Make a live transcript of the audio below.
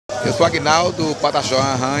Eu sou Agnaldo, Pataxó,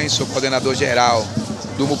 Hã-hã-hãe, sou coordenador geral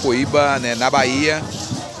do Mucoíba, né, na Bahia.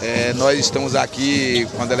 Nós estamos aqui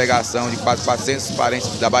com a delegação de quase 400 parentes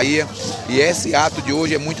da Bahia e esse ato de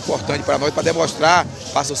hoje é muito importante para nós, para demonstrar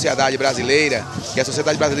para a sociedade brasileira que a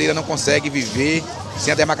sociedade brasileira não consegue viver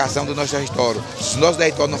sem a demarcação do nosso território. Se o nosso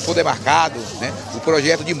território não for demarcado, né, o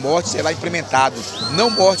projeto de morte será implementado. Não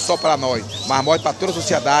morte só para nós, mas morte para toda a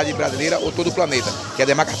sociedade brasileira ou todo o planeta. Que a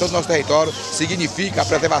demarcação do nosso território significa a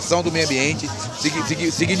preservação do meio ambiente,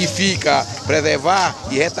 significa preservar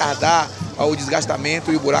e retardar o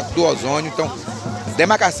desgastamento e o buraco do ozônio. Então,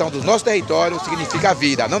 demarcação dos nossos territórios significa a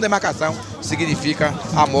vida, não demarcação significa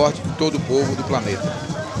a morte de todo o povo do planeta.